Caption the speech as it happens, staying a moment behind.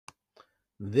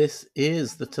This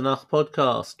is the Tanakh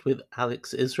podcast with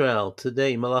Alex Israel.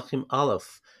 Today, Melakhim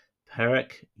Aleph,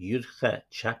 Perek Yudchet,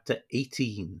 chapter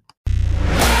 18. You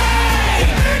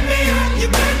made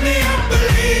me a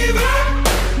believer,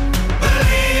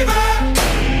 believer.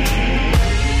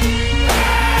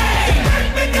 You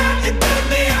made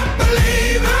me a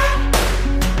believer,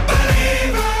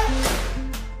 believer.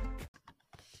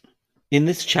 In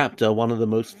this chapter, one of the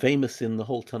most famous in the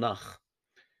whole Tanakh,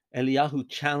 Eliyahu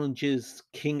challenges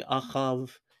King Achav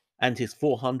and his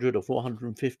 400 or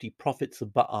 450 prophets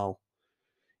of Baal.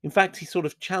 In fact, he sort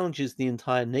of challenges the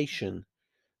entire nation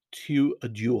to a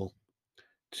duel,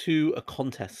 to a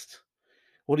contest.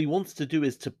 What he wants to do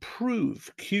is to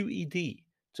prove ch.18,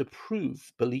 to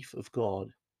prove belief of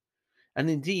God. And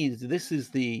indeed, this is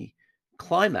the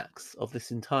climax of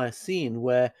this entire scene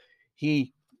where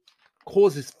he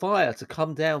causes fire to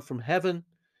come down from heaven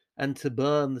and to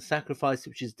burn the sacrifice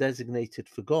which is designated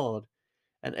for God.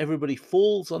 And everybody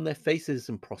falls on their faces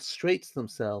and prostrates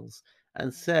themselves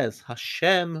and says,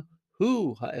 Hashem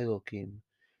hu ha'elokim.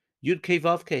 Yud-Kei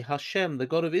Vav-Kei, Hashem, the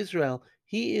God of Israel,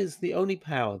 He is the only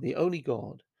power, the only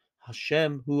God.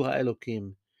 Hashem hu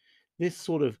ha'elokim. This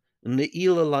sort of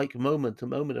Ne'ilah-like moment, a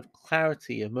moment of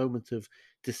clarity, a moment of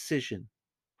decision.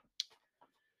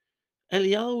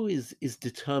 Eliyahu is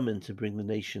determined to bring the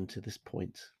nation to this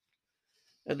point.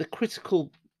 At the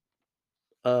critical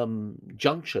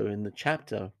juncture in the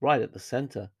chapter, right at the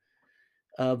center,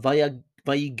 Vayigash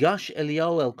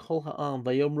Eliyahu el kol ha'am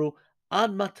vayomru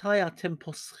ad matai atem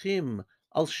poschim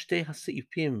al shtei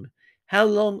haseipim. How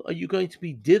long are you going to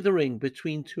be dithering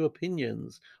between two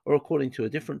opinions? Or according to a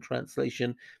different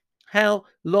translation, how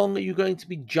long are you going to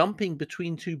be jumping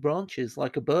between two branches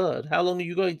like a bird? How long are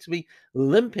you going to be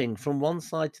limping from one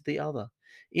side to the other?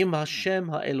 Im Hashem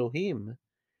ha'Elohim.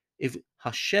 If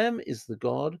Hashem is the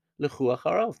God, lechu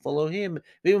acharav, follow him.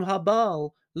 V'im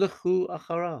habal, lechu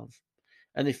acharav.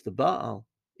 And if the Baal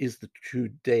is the true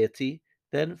deity,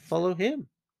 then follow him.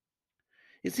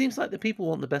 It seems like the people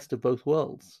want the best of both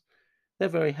worlds. They're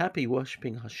very happy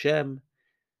worshipping Hashem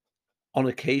on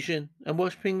occasion and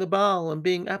worshipping the Baal and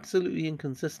being absolutely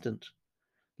inconsistent.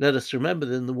 Let us remember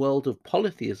that in the world of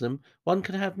polytheism, one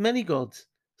can have many gods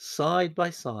side by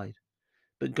side.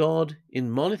 But God in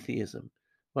monotheism,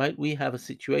 right, we have a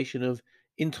situation of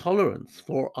intolerance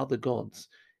for other gods.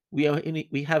 We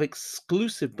have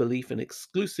exclusive belief and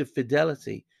exclusive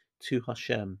fidelity to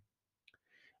Hashem.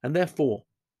 And therefore,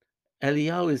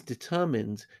 Eliyahu is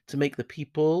determined to make the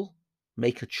people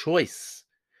make a choice.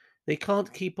 They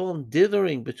can't keep on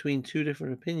dithering between two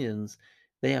different opinions.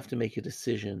 They have to make a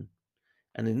decision.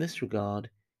 And in this regard,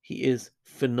 he is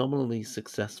phenomenally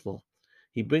successful.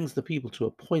 He brings the people to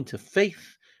a point of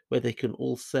faith where they can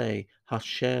all say,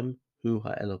 Hashem hu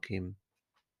ha'elokim.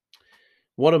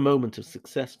 What a moment of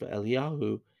success for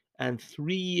Eliyahu, and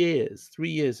 3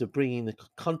 years of bringing the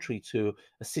country to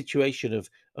a situation of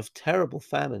terrible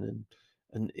famine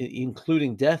and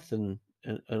including death and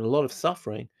a lot of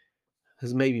suffering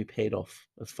has maybe paid off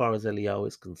as far as Eliyahu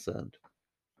is concerned.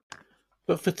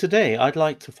 But for today, I'd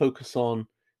like to focus on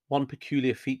one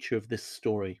peculiar feature of this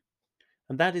story,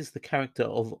 and that is the character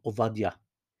of Ovadiah.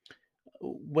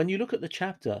 When you look at the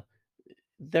chapter,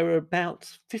 there are about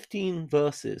 15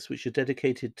 verses which are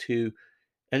dedicated to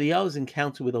Eliyahu's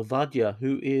encounter with Ovadiah,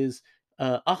 who is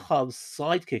Achav's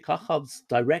sidekick, Achav's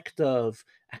director of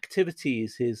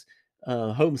activities, his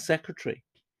home secretary.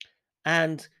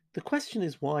 And the question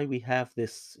is why we have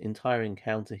this entire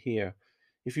encounter here.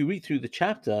 If you read through the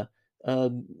chapter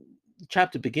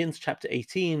begins, chapter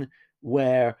 18,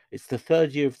 where it's the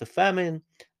third year of the famine,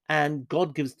 and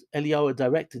God gives Eliyahu a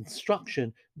direct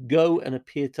instruction, go and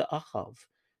appear to Achav.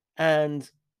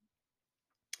 And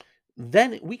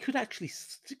then we could actually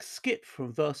skip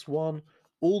from verse 1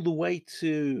 all the way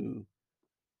to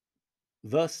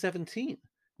verse 17,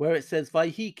 where it says,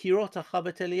 Vayhi kirot Achav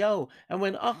et Eliyahu, and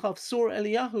when Achav saw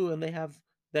Eliyahu, and they have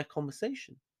their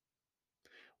conversation.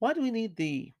 Why do we need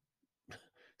the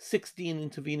 16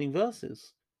 intervening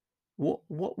verses?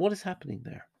 What is happening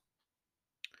there?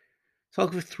 So I'll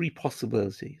give 3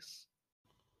 possibilities.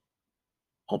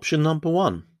 Option number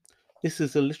 1. This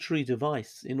is a literary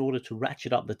device in order to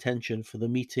ratchet up the tension for the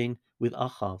meeting with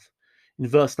Achav. In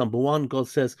verse number 1, God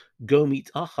says, go meet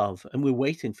Achav, and we're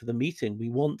waiting for the meeting. We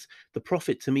want the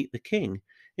prophet to meet the king.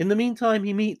 In the meantime,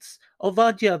 he meets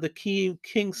Ovadiah, the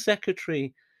king's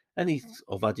secretary, and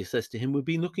Ovadiah says to him, we've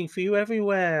been looking for you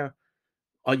everywhere.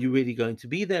 Are you really going to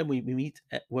be there? Will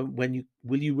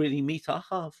you really meet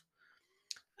Achav?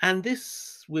 And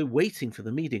this, we're waiting for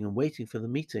the meeting and waiting for the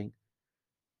meeting.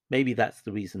 Maybe that's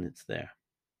the reason it's there.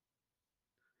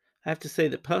 I have to say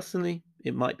that personally,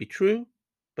 it might be true.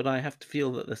 but I have to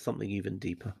feel that there's something even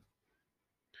deeper.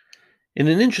 In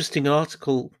an interesting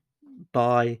article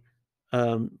by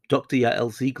Dr.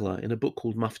 Yael Ziegler in a book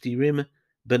called Maftirim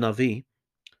Benavi,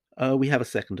 we have a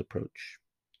second approach.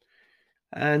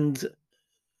 And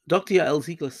Dr. Yael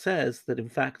Ziegler says that, in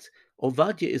fact,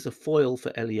 Ovadiah is a foil for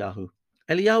Eliyahu.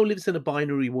 Eliyahu lives in a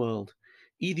binary world.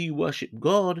 Either you worship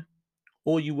God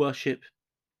or you worship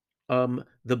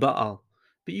the Baal.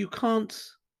 But you can't,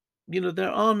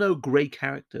 there are no grey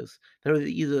characters. There are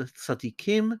either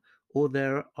tzaddikim or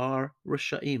there are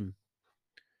rashaim.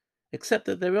 Except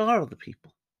that there are other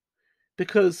people.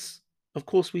 Because, of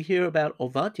course, we hear about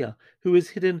Ovadiah, who has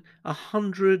hidden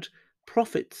 100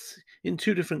 prophets in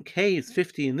 2 different caves,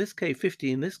 50 in this cave,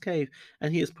 50 in this cave,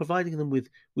 and he is providing them with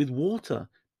water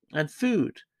and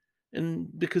food, and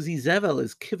because Izebel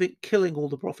is killing all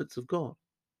the prophets of God.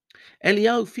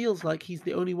 Eliyahu feels like he's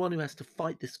the only one who has to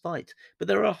fight this fight, but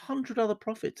there are 100 other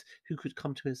prophets who could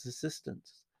come to his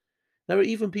assistance. There are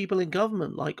even people in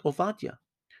government like Ovadiah,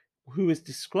 who is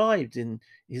described in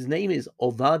his name is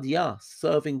Ovadiah,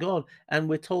 serving God, and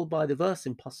we're told by the verse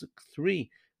in Pasuk 3,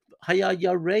 Haya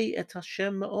yarei et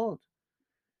Hashem ma'od,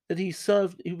 that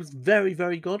he was very,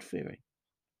 very God-fearing.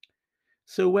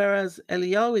 So whereas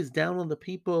Eliyahu is down on the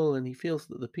people and he feels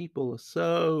that the people are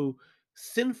so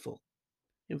sinful,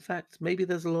 in fact, maybe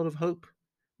there's a lot of hope.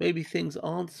 Maybe things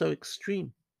aren't so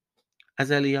extreme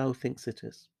as Eliyahu thinks it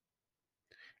is.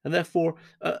 And therefore,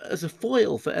 as a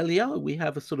foil for Eliyahu, we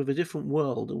have a sort of a different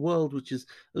world, a world which is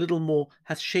a little more,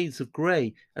 has shades of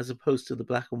grey as opposed to the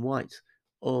black and white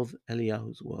of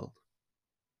Eliyahu's world.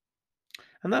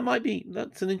 And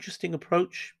that's an interesting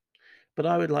approach, but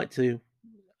I would like to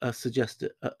suggest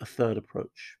a third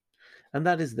approach. And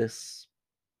that is this.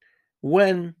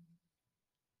 When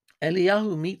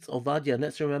Eliyahu meets Ovadiah, and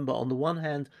let's remember, on the one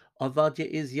hand, Ovadiah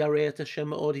is Yarei Hashem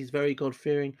Ma'od, he's very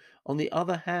God-fearing. On the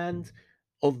other hand,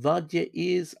 Ovadiah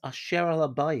is Asher al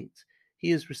Abayit.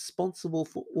 He is responsible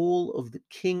for all of the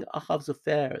King Achav's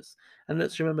affairs. And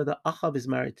let's remember that Achav is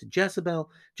married to Jezebel.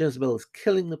 Jezebel is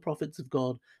killing the prophets of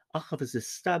God. Achav has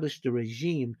established a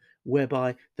regime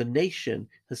whereby the nation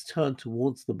has turned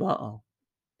towards the Baal.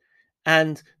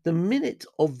 And the minute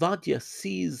Ovadiah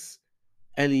sees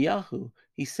Eliyahu,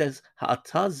 he says,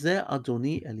 Ha'ata zeh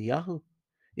Adoni Eliyahu?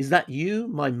 Is that you,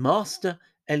 my master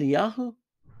Eliyahu?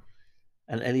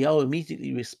 And Eliyahu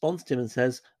immediately responds to him and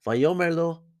says, Vayomer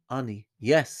lo ani.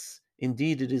 Yes,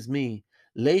 indeed it is me.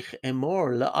 Lech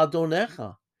emor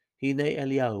la'adonecha. Hine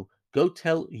Eliyahu. Go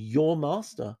tell your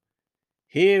master.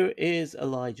 Here is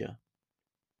Elijah.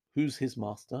 Who's his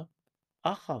master?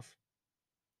 Achav.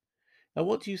 Now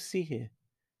what do you see here?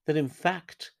 That in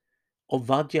fact,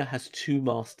 Ovadiah has 2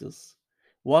 masters.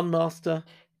 One master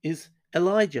is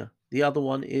Elijah, the other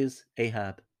one is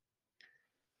Ahab.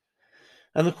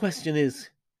 And the question is,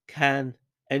 can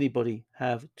anybody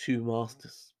have 2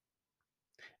 masters?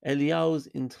 Eliyahu's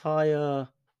entire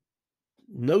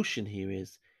notion here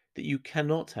is that you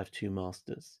cannot have 2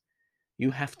 masters.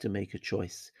 You have to make a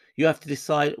choice. You have to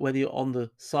decide whether you're on the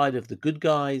side of the good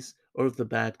guys or of the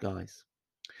bad guys.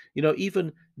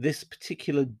 Even this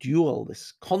particular duel,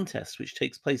 this contest, which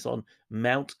takes place on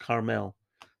Mount Carmel.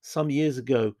 Some years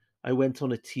ago, I went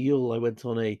on a tiul, I went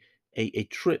on a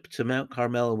trip to Mount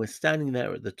Carmel, and we're standing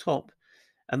there at the top.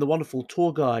 And the wonderful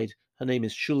tour guide, her name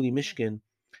is Shuli Mishkin,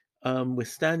 we're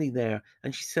standing there,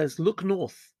 and she says, look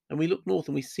north. And we look north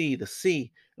and we see the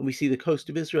sea, and we see the coast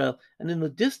of Israel. And in the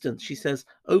distance, she says,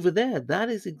 over there, that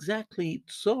is exactly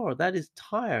Tzor, that is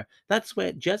Tyre. That's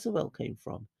where Jezebel came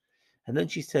from. And then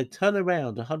she said, turn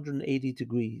around 180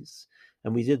 degrees.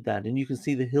 And we did that. And you can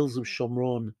see the hills of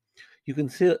Shomron. You can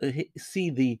see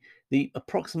the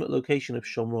approximate location of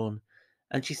Shomron.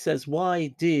 And she says, why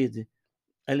did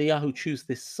Eliyahu choose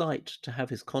this site to have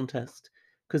his contest?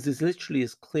 Because it's literally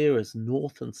as clear as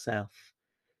north and south.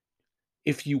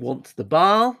 If you want the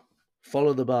Baal,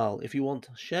 follow the Baal. If you want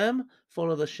Hashem,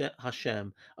 follow the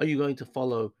Hashem. Are you going to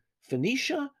follow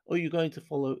Phoenicia or are you going to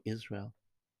follow Israel?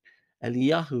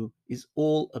 Eliyahu is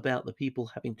all about the people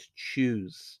having to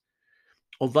choose.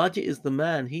 Ovadiah is the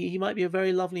man. He might be a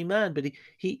very lovely man, but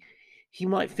he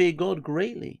might fear God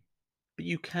greatly. But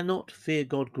you cannot fear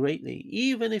God greatly,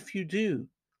 even if you do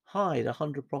hide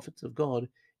 100 prophets of God,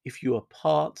 if you are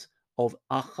part of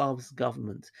Achav's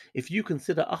government. If you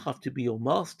consider Achav to be your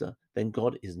master, then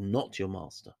God is not your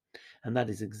master. And that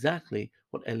is exactly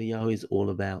what Eliyahu is all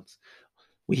about.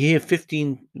 We hear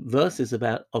 15 verses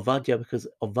about Ovadiah because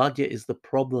Ovadiah is the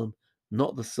problem,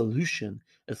 not the solution,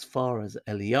 as far as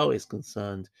Eliyahu is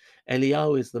concerned.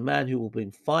 Eliyahu is the man who will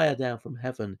bring fire down from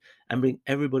heaven and bring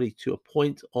everybody to a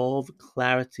point of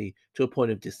clarity, to a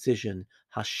point of decision.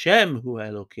 Hashem hu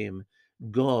Elokim,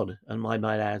 God, and I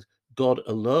might add, God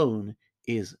alone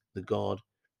is the God,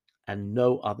 and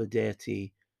no other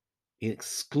deity, in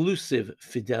exclusive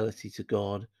fidelity to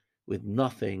God, with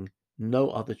nothing, no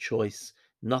other choice,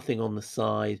 nothing on the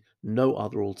side, no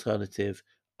other alternative,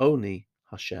 only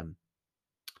Hashem.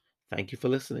 Thank you for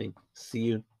listening. See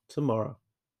you tomorrow.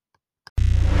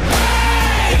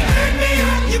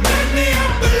 You made me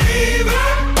a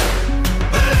believer.